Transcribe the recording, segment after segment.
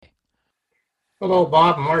Hello,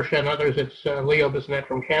 Bob, Marcia, and others. It's Leo Bissonnette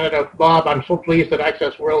from Canada. Bob, I'm so pleased that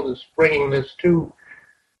Access World is bringing this to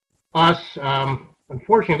us.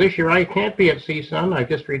 Unfortunately, this year I can't be at CSUN. I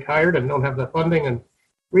just retired and don't have the funding, and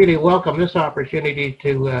really welcome this opportunity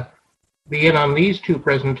to be in on these two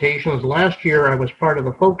presentations. Last year, I was part of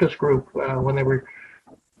the focus group when they were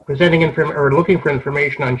presenting looking for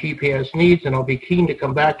information on GPS needs, and I'll be keen to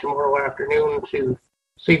come back tomorrow afternoon to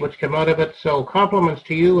see what's come out of it. So compliments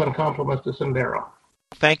to you and compliments to Sendero.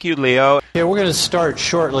 Thank you, Leo. Yeah, we're going to start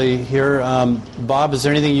shortly here. Bob, is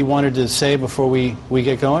there anything you wanted to say before we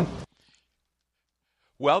get going?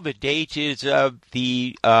 Well, the date is let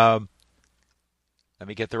me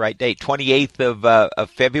get the right date, 28th of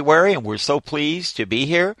February, and we're so pleased to be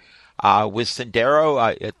here with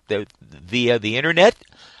Sendero via the internet.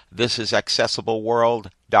 This is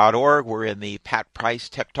accessibleworld.org. We're in the Pat Price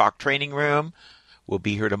Tech Talk training room. We'll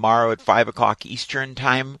be here tomorrow at 5 o'clock Eastern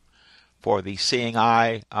Time for the Seeing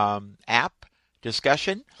Eye app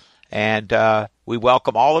discussion. And we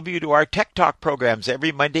welcome all of you to our Tech Talk programs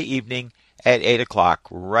every Monday evening at 8 o'clock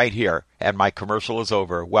right here. And my commercial is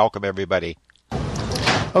over. Welcome, everybody.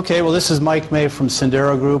 Okay, well, this is Mike May from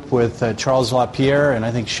Sendero Group with Charles LaPierre, and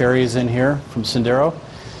I think Sherry is in here from Sendero.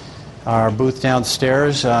 Our booth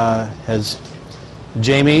downstairs has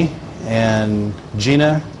Jamie and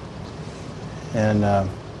Gina and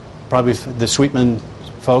probably the Sweetman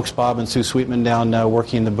folks, Bob and Sue Sweetman, down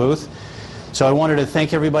working in the booth. So I wanted to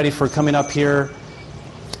thank everybody for coming up here.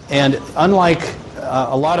 And unlike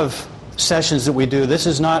a lot of sessions that we do, this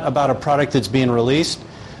is not about a product that's being released.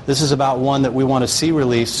 This is about one that we want to see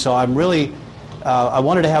released. So I'm really, I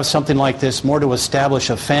wanted to have something like this more to establish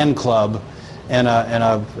a fan club and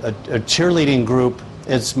a cheerleading group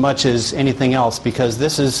as much as anything else, because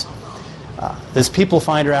this People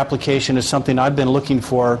Finder application is something I've been looking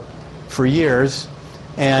for years,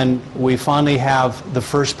 and we finally have the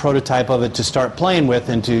first prototype of it to start playing with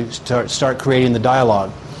and to start creating the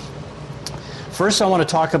dialogue. First, I want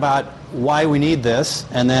to talk about why we need this,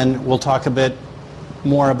 and then we'll talk a bit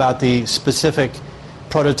more about the specific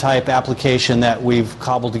prototype application that we've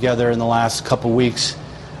cobbled together in the last couple weeks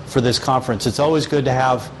for this conference. It's always good to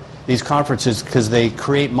have these conferences because they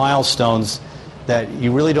create milestones that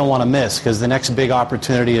you really don't want to miss, because the next big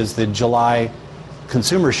opportunity is the July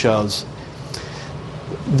consumer shows.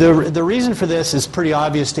 The reason for this is pretty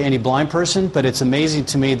obvious to any blind person, but it's amazing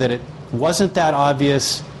to me that it wasn't that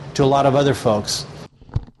obvious to a lot of other folks.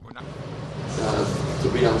 To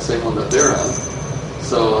be on the same one that they're on.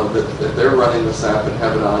 So if they're running this app and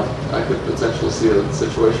have it on, I could potentially see a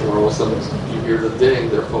situation where all of a sudden you hear the ding,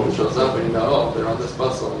 their phone shows up, and you know, oh, they're on this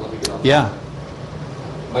bus, so let me get on. Yeah.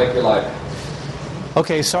 Mike, you're live.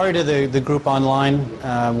 Okay, sorry to the group online.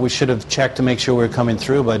 We should have checked to make sure we were coming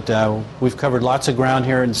through, but we've covered lots of ground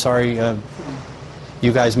here, and sorry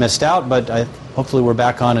you guys missed out, but hopefully we're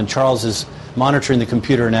back on, and Charles is monitoring the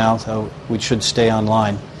computer now, so we should stay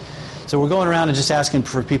online. So we're going around and just asking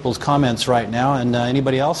for people's comments right now, and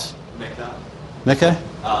anybody else? Mika?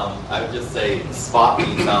 I would just say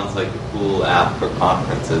SpotMe sounds like a cool app for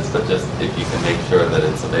conferences, but just if you can make sure that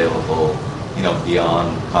it's available,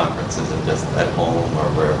 beyond conferences and just at home or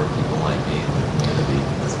wherever people might be in the community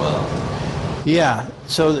as well. Yeah,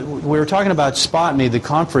 so we were talking about SpotMe, the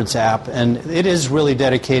conference app, and it is really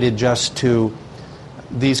dedicated just to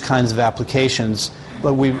these kinds of applications.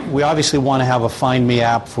 But we obviously want to have a Find Me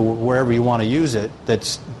app for wherever you want to use it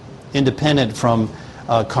that's independent from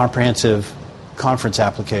a comprehensive conference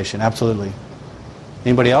application. Absolutely.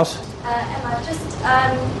 Anybody else? Emma, just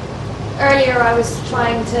earlier I was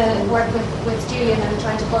trying to work with Julian and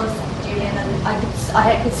trying to buzz Julian, and I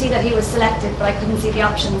could see that he was selected, but I couldn't see the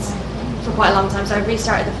options for quite a long time. So I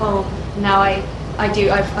restarted the phone. And now I've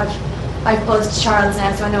buzzed Charles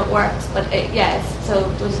now, so I know it works. But so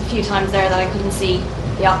there was a few times there that I couldn't see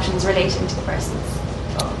the options relating to the persons.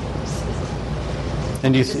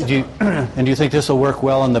 And do you think this will work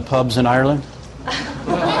well in the pubs in Ireland?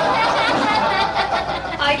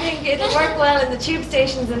 I think it'll work well in the tube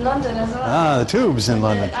stations in London as well. Ah, the tubes in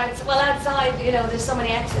London. Well, outside, there's so many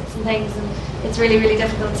exits and things, and it's really, really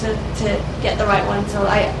difficult to get the right one. So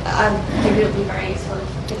I think it'll be very useful.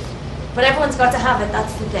 But everyone's got to have it.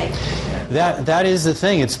 That's the thing. That is the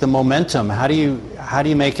thing. It's the momentum. How do you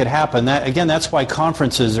make it happen? That's why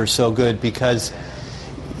conferences are so good, because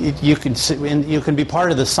you can be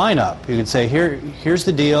part of the sign up. You can say, here's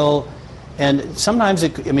the deal. And sometimes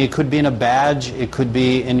it could be in a badge, it could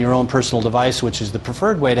be in your own personal device, which is the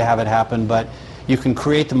preferred way to have it happen, but you can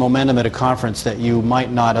create the momentum at a conference that you might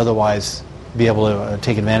not otherwise be able to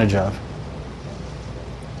take advantage of.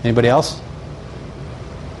 Anybody else?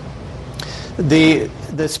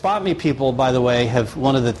 The Spot Me people, by the way, have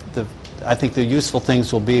one of the I think the useful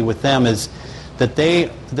things will be with them is that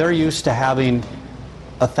they're used to having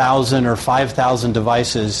 1,000 or 5,000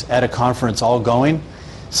 devices at a conference all going.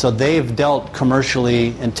 So they've dealt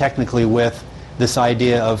commercially and technically with this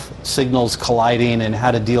idea of signals colliding and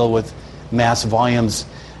how to deal with mass volumes.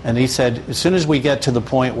 And he said, as soon as we get to the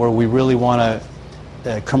point where we really want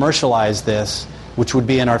to commercialize this, which would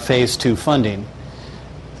be in our phase 2 funding,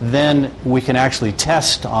 then we can actually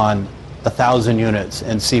test on 1,000 units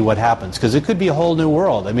and see what happens. Because it could be a whole new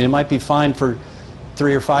world. I mean, it might be fine for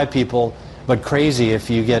 3 or 5 people, but crazy if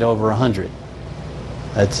you get over 100.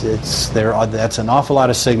 That's an awful lot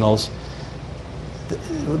of signals.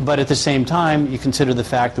 But at the same time, you consider the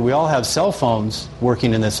fact that we all have cell phones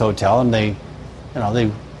working in this hotel, and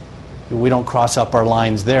we don't cross up our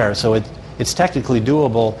lines there. So it's technically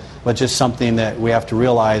doable, but just something that we have to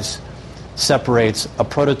realize separates a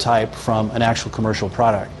prototype from an actual commercial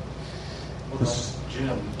product. Well, this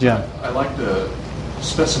is Jim. I like the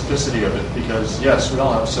specificity of it because, yes, we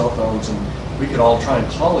all have cell phones and we could all try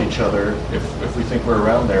and call each other if we think we're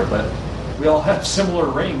around there, but we all have similar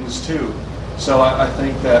rings too. So I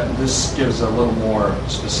think that this gives a little more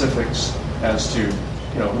specifics as to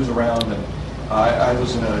who's around. And I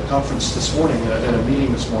was in a conference this morning, in a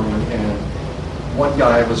meeting this morning, and one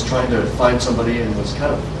guy was trying to find somebody and was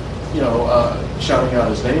kind of shouting out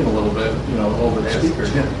his name a little bit, over the speaker.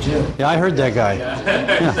 Jim. Yeah, I heard that guy. Yeah.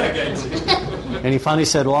 That guy too. And he finally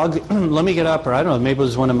said, well, let me get up, or I don't know, maybe it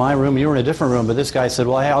was one in my room, you were in a different room, but this guy said,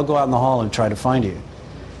 well, hey, I'll go out in the hall and try to find you.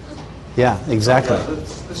 Yeah, exactly. Yeah,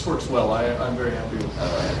 this works well. I'm very happy with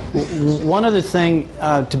that. One other thing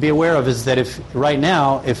to be aware of is that right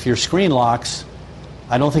now, if your screen locks,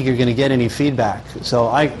 I don't think you're going to get any feedback.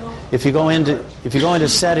 So if you go into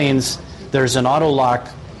settings, there's an auto lock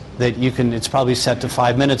that you can. It's probably set to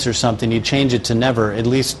 5 minutes or something. You change it to never, at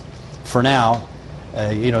least for now.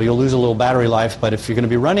 You'll lose a little battery life, but if you're going to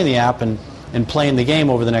be running the app and playing the game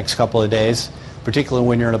over the next couple of days, particularly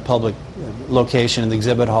when you're in a public location in the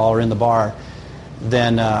exhibit hall or in the bar,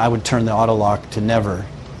 then I would turn the auto lock to never,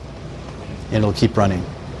 and it'll keep running.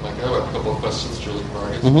 Mike, I have a couple of questions, Julie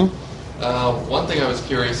Vargas. Mm-hmm. One thing I was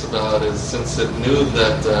curious about is, since it knew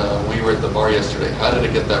that we were at the bar yesterday, how did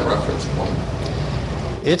it get that reference point?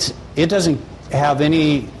 It doesn't have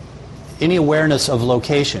any awareness of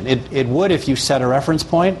location. It would if you set a reference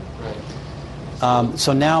point. Right.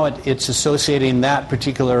 So now it's associating that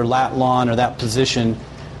particular lat lawn or that position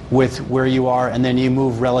with where you are, and then you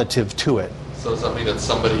move relative to it. So does that mean that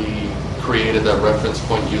somebody created that reference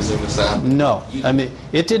point using this app? No. I mean,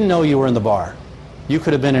 it didn't know you were in the bar. You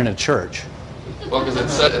could have been in a church. Well, because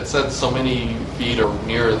it said so many feet or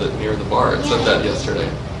near the bar. It said that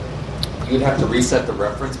yesterday. You'd have to reset the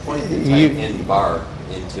reference point and type in bar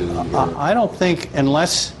into your... I don't think,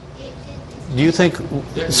 unless... Do you think... Yeah,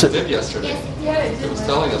 because it did yesterday. It was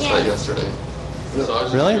telling us that yesterday. So I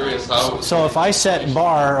was just Really? curious how... So if I set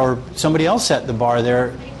bar, or somebody else set the bar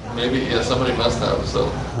there... Maybe, somebody must have, so...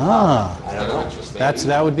 I don't know. Interesting.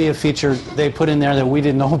 That would be a feature they put in there that we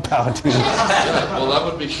didn't know about. Yeah, well, that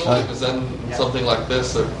would be cool, because then something like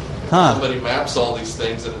this, or somebody maps all these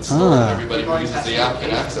things and it's stored, and everybody who uses the app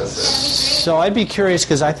can access it. So I'd be curious,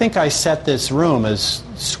 because I think I set this room as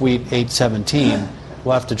Suite 817.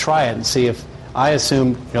 We'll have to try it and see if... I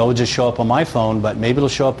assume it'll just show up on my phone, but maybe it'll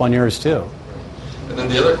show up on yours too. And then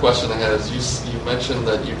the other question I had is, you mentioned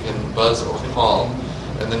that you can buzz or call,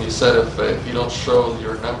 and then you said if you don't show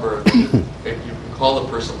your number, if you can call the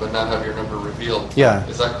person but not have your number revealed. Yeah.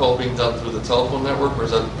 Is that call being done through the telephone network, or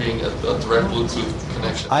is that being a direct Bluetooth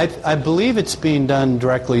connection? I believe it's being done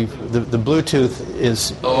directly. The Bluetooth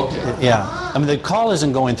is... Oh, okay. Yeah. I mean, the call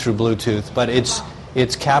isn't going through Bluetooth, but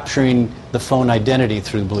it's capturing the phone identity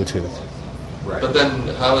through Bluetooth. Right. But then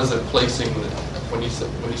how is it placing, when you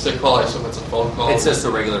say call, I assume it's a phone call? It's just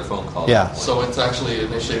a regular phone call. Yeah. So it's actually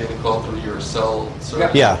initiating the call through your cell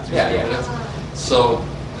service? Yeah. Yeah. So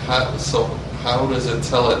how does it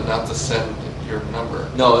tell it not to send your number?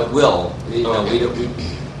 No, it will. Okay.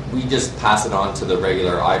 We just pass it on to the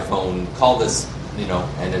regular iPhone. Call this,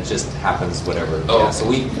 and it just happens whatever. Oh, yeah. okay. So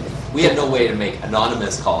we have no way to make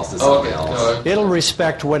anonymous calls to somebody else. It'll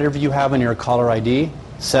respect whatever you have in your caller ID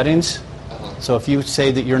settings. So if you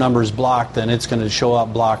say that your number is blocked, then it's going to show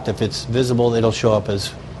up blocked. If it's visible, it'll show up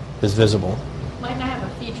as visible. Mike, I have a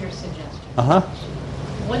feature suggestion. Uh-huh.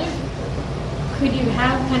 What if, could you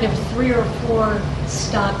have kind of 3 or 4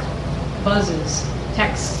 stock buzzes,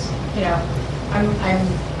 texts,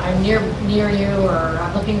 I'm near you, or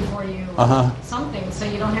I'm looking for you, Uh-huh. something, so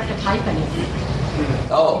you don't have to type anything.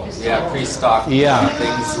 Oh, yeah, pre-stock things.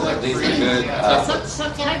 These are good.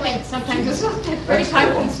 Sometimes it's very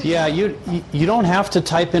time. Yeah, you don't have to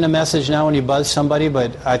type in a message now when you buzz somebody,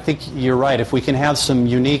 but I think you're right. If we can have some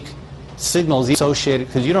unique signals associated,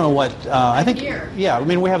 because you don't know what, I think, yeah, I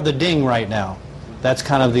mean, we have the ding right now. That's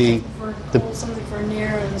kind of the something for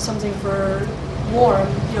near and something for warm,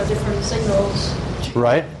 different signals.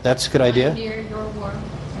 Right, that's a good idea. Near, you're warm.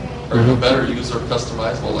 Or even better, user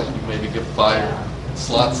customizable, like you maybe give 5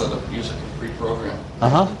 slots that a user can pre-program.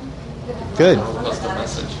 Good. Custom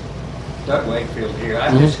message. Doug Wakefield here.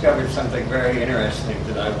 I've discovered something very interesting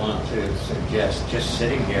that I want to suggest just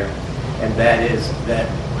sitting here, and that is that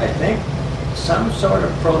I think some sort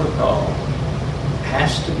of protocol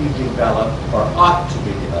has to be developed, or ought to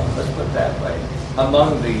be developed, let's put it that way,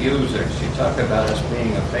 among the users. You talk about us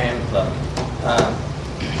being a fan club.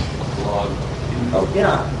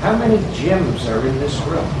 How many gyms are in this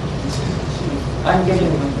room? I'm getting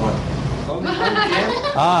one.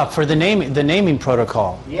 For the naming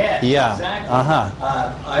protocol. Yes, yeah. Exactly.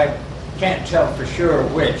 I can't tell for sure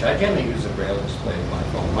which. I generally use a braille display on my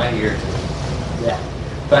phone. My ear too. Yeah.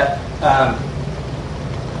 But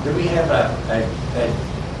do we have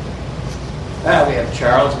we have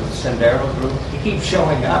Charles with the Sendero group. He keeps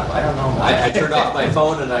showing up. I don't know why. I turned off my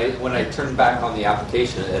phone, and when I turn back on the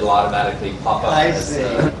application, it'll automatically pop up. I see.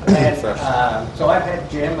 So I've had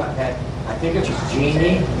Jim. I think it was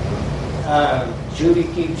Jeannie. Judy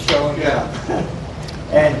keeps showing up.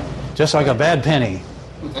 And just like a bad penny.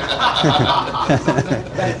 but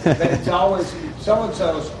it's always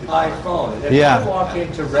so-and-so's iPhone. And if I walk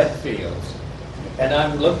into Redfields and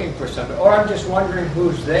I'm looking for something, or I'm just wondering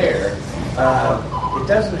who's there, it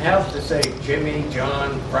doesn't help to say Jimmy,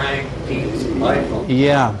 John, Frank, Pete's iPhone.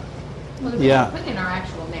 Yeah. Well, we put in our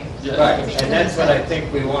actual names. Right, and that's what I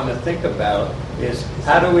think we want to think about, is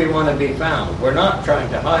how do we want to be found? We're not trying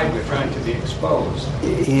to hide, we're trying to be exposed.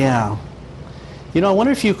 Yeah. I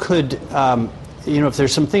wonder if you could, if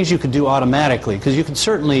there's some things you could do automatically, because you could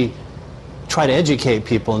certainly try to educate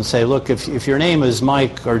people and say, look, if your name is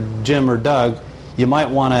Mike or Jim or Doug, you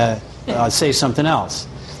might want to say something else.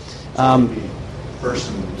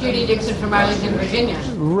 Judy Dixon from Arlington, Virginia.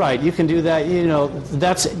 Right, you can do that.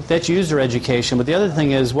 That's user education. But the other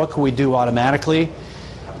thing is, what can we do automatically?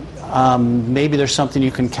 Maybe there's something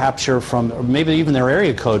you can capture from, or maybe even their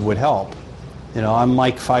area code would help. I'm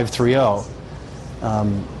Mike 530.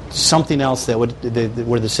 Something else that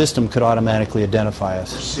where the system could automatically identify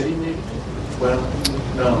us. City maybe? Well,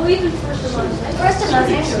 no. Well, even first and last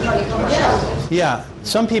name would probably come up. Yeah,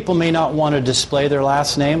 some people may not want to display their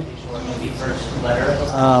last name.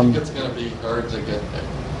 It's going to be hard to get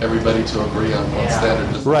everybody to agree on one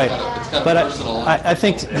standard. Right. It's kind of But personal. I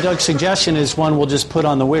think Doug's suggestion is one we'll just put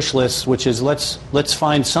on the wish list, which is let's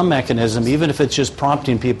find some mechanism, even if it's just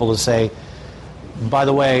prompting people to say, by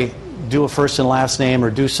the way, do a first and last name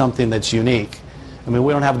or do something that's unique. I mean,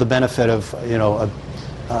 we don't have the benefit of a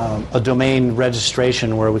domain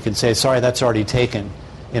registration where we can say, sorry, that's already taken.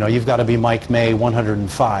 You've got to be Mike May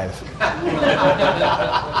 105.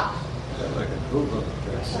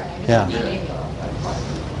 Yeah.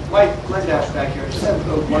 Mike Glendash back here. I just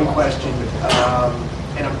have one question,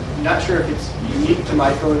 and I'm not sure if it's unique to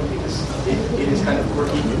my phone because it is kind of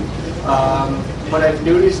quirky. But I've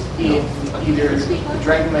noticed in either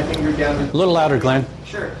dragging my finger down A little louder, Glenn.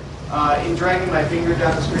 Sure. In dragging my finger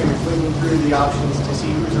down the screen and flicking through the options to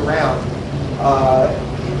see who's around,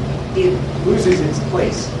 it loses its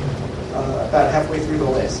place about halfway through the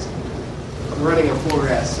list. I'm running a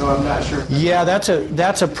 4S, so I'm not sure. Yeah,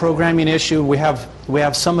 that's a programming issue. We have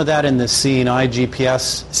some of that in the CNI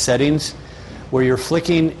GPS settings, where you're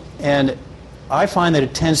flicking, and I find that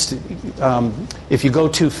it tends to, if you go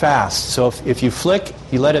too fast. So if you flick,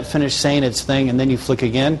 you let it finish saying its thing, and then you flick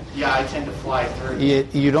again. Yeah, I tend to fly through.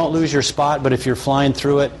 You don't lose your spot, but if you're flying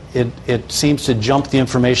through it, it seems to jump the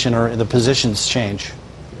information or the positions change.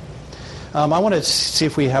 I want to see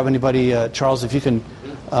if we have anybody, Charles, if you can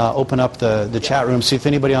open up the chat room, see if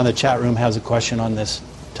anybody on the chat room has a question on this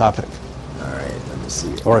topic. All right, let me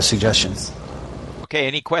see. Or a suggestion. Okay,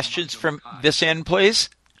 any questions from this end, please?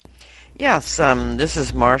 Yes, this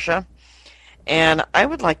is Marcia, and I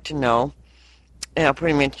would like to know,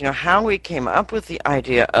 pretty much, how we came up with the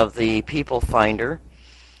idea of the People Finder,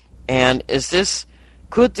 and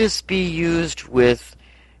could this be used with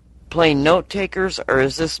plain note takers, or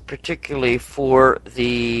is this particularly for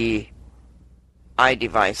the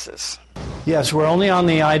iDevices? Yes, we're only on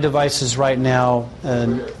the iDevices right now,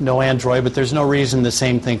 no Android, but there's no reason the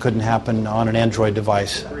same thing couldn't happen on an Android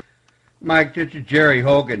device. Mike, this is Jerry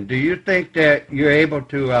Hogan. Do you think that you're able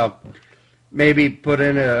to maybe put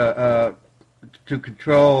in to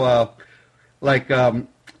control like a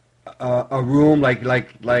room,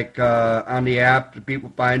 like on the app, the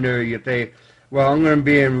People Finder. You say, well, I'm going to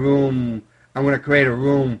be in room. I'm going to create a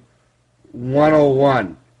room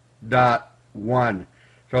 101.1.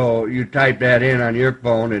 So you type that in on your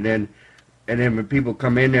phone, and then when people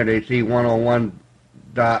come in there, they see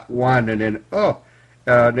 101.1, and then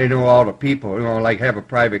they know all the people. Like have a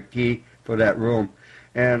private key for that room.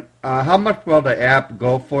 And how much will the app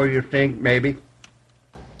go for, you think, maybe?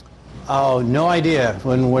 Oh, no idea.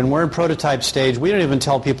 When we're in prototype stage, we don't even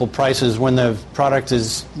tell people prices when the product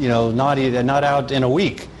is not out in a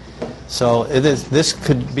week. So this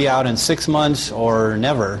could be out in 6 months or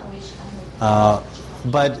never.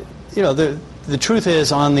 But the truth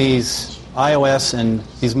is, on these iOS and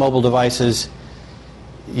these mobile devices,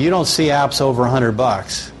 you don't see apps over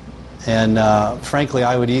 $100. And frankly,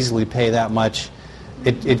 I would easily pay that much.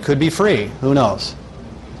 It could be free. Who knows?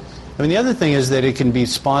 I mean, the other thing is that it can be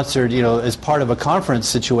sponsored, as part of a conference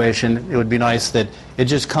situation. It would be nice that it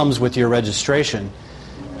just comes with your registration.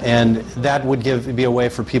 And that would be a way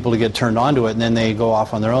for people to get turned on to it, and then they go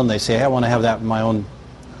off on their own. They say, hey, I want to have that in my own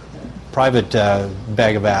private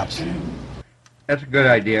bag of apps. That's a good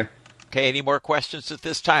idea. Okay, any more questions at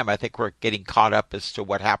this time? I think we're getting caught up as to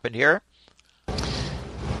what happened here.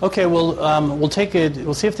 Okay, well, we'll take it.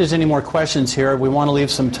 We'll see if there's any more questions here. We want to leave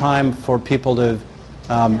some time for people to.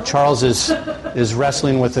 Charles is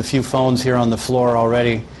wrestling with a few phones here on the floor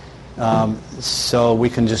already, so we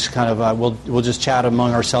can just kind of we'll just chat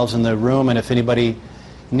among ourselves in the room, and if anybody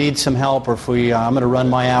needs some help, or if I'm going to run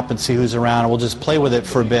my app and see who's around, we'll just play with it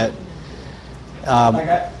for a bit.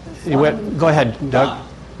 Go ahead, Doug.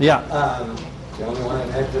 Yeah. The only one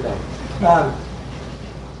I've had today.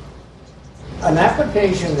 An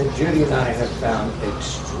application that Judy and I have found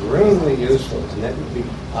extremely useful, and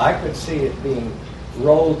I could see it being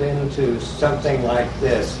rolled into something like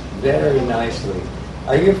this very nicely.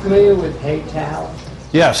 Are you familiar with HeyTal?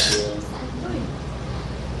 Yes.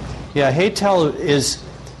 Yeah, HeyTal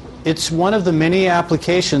it's one of the many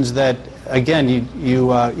applications that, again,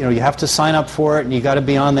 you have to sign up for it, and you got to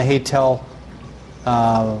be on the HeyTal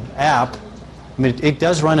app. I mean, it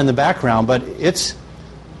does run in the background, but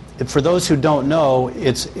for those who don't know,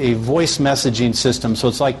 it's a voice messaging system. So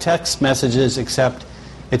it's like text messages, except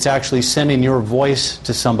it's actually sending your voice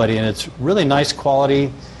to somebody, and it's really nice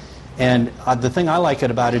quality. And the thing I like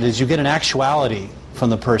about it is you get an actuality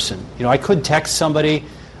from the person. I could text somebody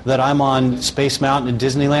that I'm on Space Mountain in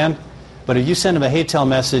Disneyland, but if you send them a HeyTal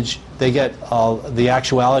message, they get the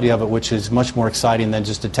actuality of it, which is much more exciting than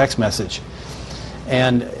just a text message.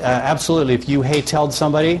 And absolutely, if you HeyTal'd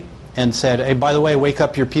somebody and said, hey, by the way, wake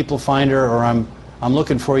up your People Finder, or I'm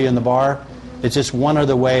looking for you in the bar, it's just one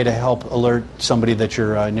other way to help alert somebody that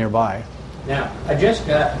you're nearby. Now, I just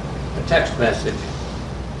got a text message.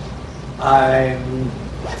 I'm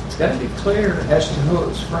going to be clear as to who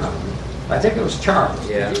it's from. I think it was Charles.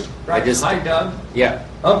 Yeah. Right? Hi, Doug? Yeah.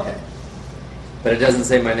 Okay. But it doesn't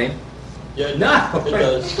say my name? Yeah, no. It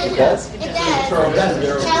does. It does? It does. Charles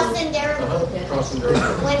Sindero.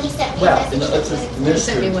 When he sent me a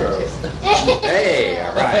message. Hey,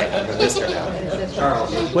 all right. I'm the listener now.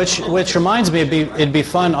 Charles. Which reminds me, it'd be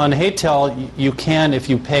fun on HeyTal. You can, if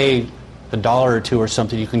you pay $1 or $2 or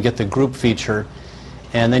something, you can get the group feature,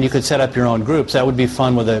 and then you could set up your own groups. That would be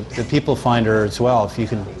fun with the People Finder as well, if you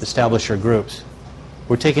can establish your groups.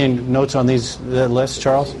 We're taking notes on these lists,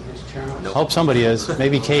 Charles? I hope somebody is.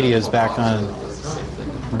 Maybe Katie is back at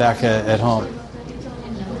home.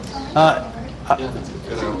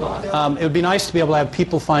 It would be nice to be able to have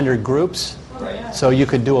People Finder groups, so you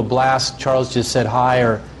could do a blast. Charles just said hi,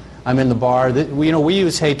 or I'm in the bar. We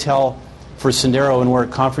use HeyTal for Sendero when we're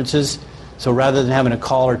at conferences. So rather than having to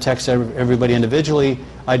call or text everybody individually,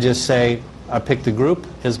 I just say I pick the group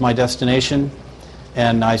as my destination,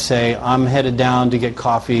 and I say I'm headed down to get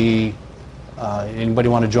coffee. Anybody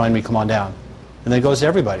want to join me? Come on down. And then it goes to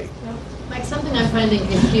everybody. Like something I'm finding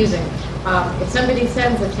confusing. If somebody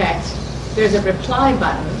sends a text, there's a reply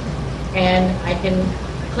button, and I can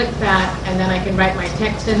click that, and then I can write my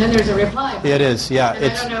text, and then there's a reply button. It is, yeah. And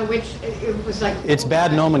I don't know which, it was like... It's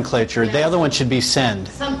bad nomenclature. The other one should be send.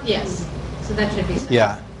 Yes, so that should be send.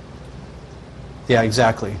 Yeah. Yeah,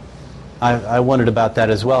 exactly. I wondered about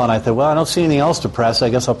that as well, and I thought, well, I don't see anything else to press.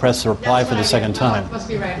 I guess I'll press the reply for the second time. Must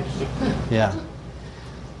be right. Yeah.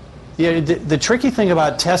 Yeah. The tricky thing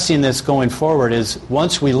about testing this going forward is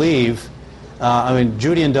once we leave,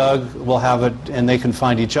 Judy and Doug will have it, and they can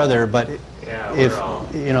find each other. But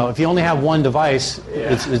if you only have one device,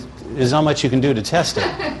 there's not much you can do to test it.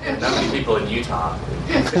 Not many people in Utah.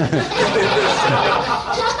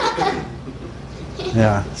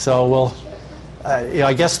 Yeah. So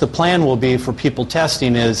I guess the plan will be for people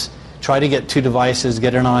testing is try to get 2 devices,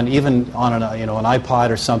 get it on, even on an iPod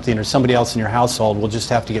or something, or somebody else in your household. We'll just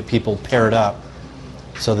have to get people paired up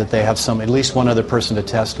so that they have at least one other person to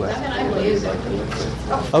test with.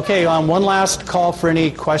 Okay, one last call for any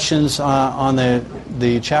questions on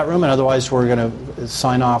the chat room, and otherwise we're going to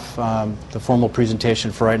sign off the formal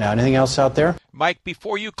presentation for right now. Anything else out there? Mike,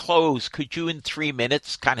 before you close, could you in 3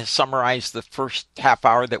 minutes kind of summarize the first half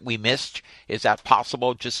hour that we missed? Is that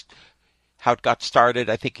possible? Just how it got started.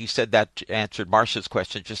 I think you said that answered Marcia's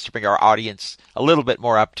question, just to bring our audience a little bit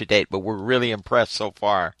more up to date, but we're really impressed so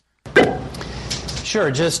far. Sure.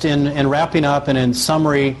 Just in wrapping up and in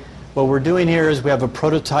summary, what we're doing here is we have a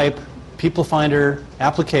prototype People Finder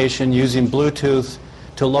application using Bluetooth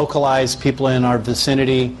to localize people in our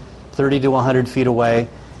vicinity 30 to 100 feet away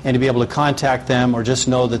and to be able to contact them or just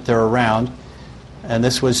know that they're around. And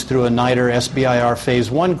this was through a NIDR SBIR Phase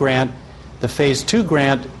 1 grant. The Phase 2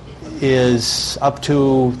 grant is up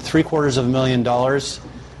to $750,000,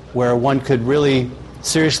 where one could really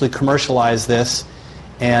seriously commercialize this,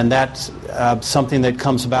 and that's something that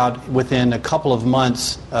comes about within a couple of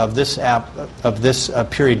months of this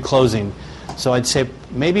period closing. So I'd say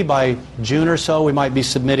maybe by June or so we might be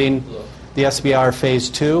submitting the SBIR Phase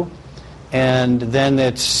 2, and then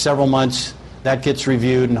it's several months that gets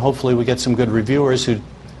reviewed, and hopefully we get some good reviewers who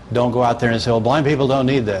don't go out there and say, well, blind people don't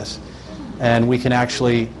need this, and we can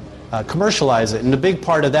actually commercialize it. And the big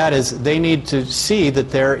part of that is they need to see that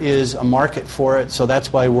there is a market for it, so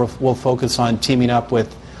that's why we'll focus on teaming up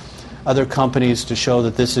with other companies to show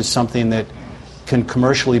that this is something that can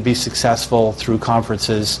commercially be successful through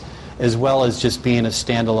conferences, as well as just being a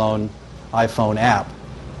standalone iPhone app.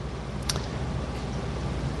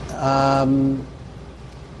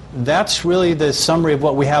 That's really the summary of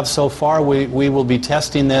what we have so far. We will be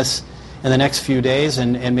testing this in the next few days,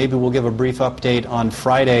 and maybe we'll give a brief update on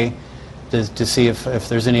Friday to see if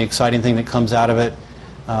there's any exciting thing that comes out of it.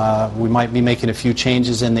 We might be making a few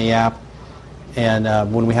changes in the app, and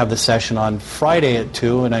when we have the session on Friday at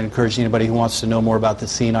 2, and I encourage anybody who wants to know more about the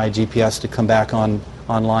CNI GPS to come back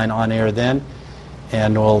online on air then,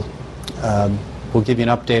 and we'll give you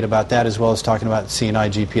an update about that as well as talking about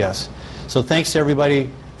CNI GPS. So thanks to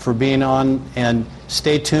everybody for being on, and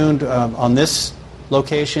stay tuned on this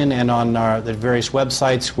location and on the various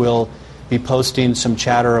websites. We'll be posting some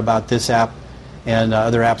chatter about this app and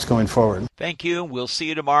other apps going forward. Thank you. We'll see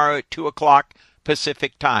you tomorrow at 2 o'clock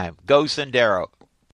Pacific time. Go Sendero.